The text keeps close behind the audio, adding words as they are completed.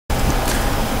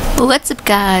What's up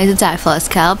guys, it's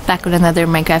iFlawlessCal back with another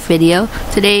Minecraft video.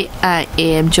 Today I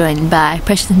am joined by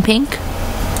Precious and Pink.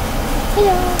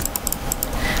 Hello.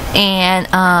 And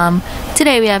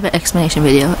today we have an explanation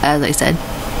video, as I said.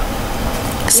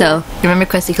 So, remember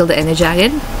Questy killed the Ender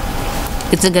Dragon?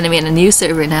 It's gonna be in a new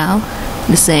server now,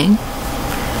 just saying.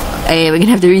 And we're gonna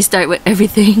have to restart with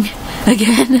everything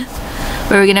again.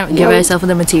 But we're gonna give ourselves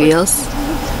the materials.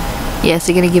 Yes,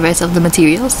 we're gonna give ourselves the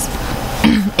materials.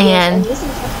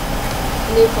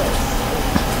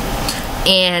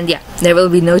 And yeah, there will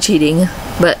be no cheating,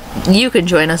 but you can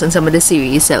join us in some of the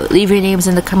series. So leave your names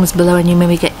in the comments below, and you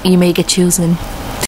may get chosen.